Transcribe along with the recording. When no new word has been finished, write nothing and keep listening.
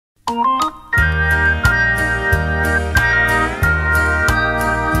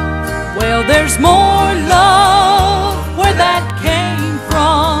Well, there's more love where that came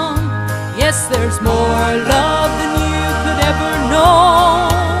from. Yes, there's more love than you could ever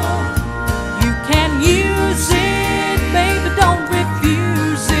know. You can use it, baby, don't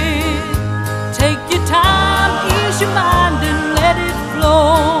refuse it. Take your time, ease your mind and let it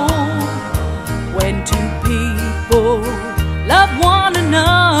flow. When two people love one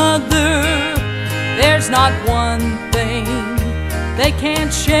another, there's not one thing they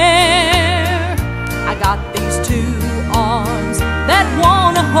can't share. I got these two arms that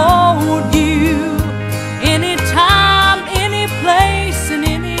wanna hold you anytime, any place, and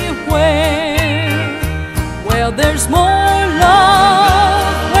anywhere. Well, there's more love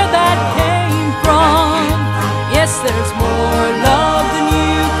where that came from. Yes, there's more love than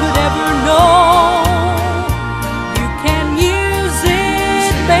you could ever know. You can use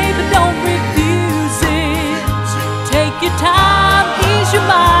it, baby, don't refuse it. Take your time, ease your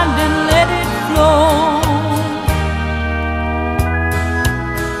mind and let it flow.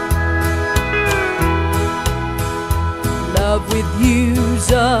 Love with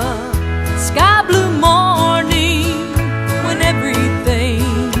you's a sky blue morning when everything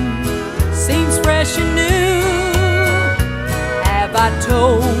seems fresh and new. Have I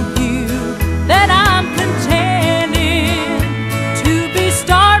told you that I'm contented to be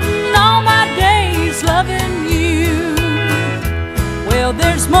starting all my days loving you? Well,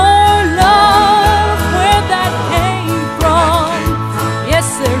 there's more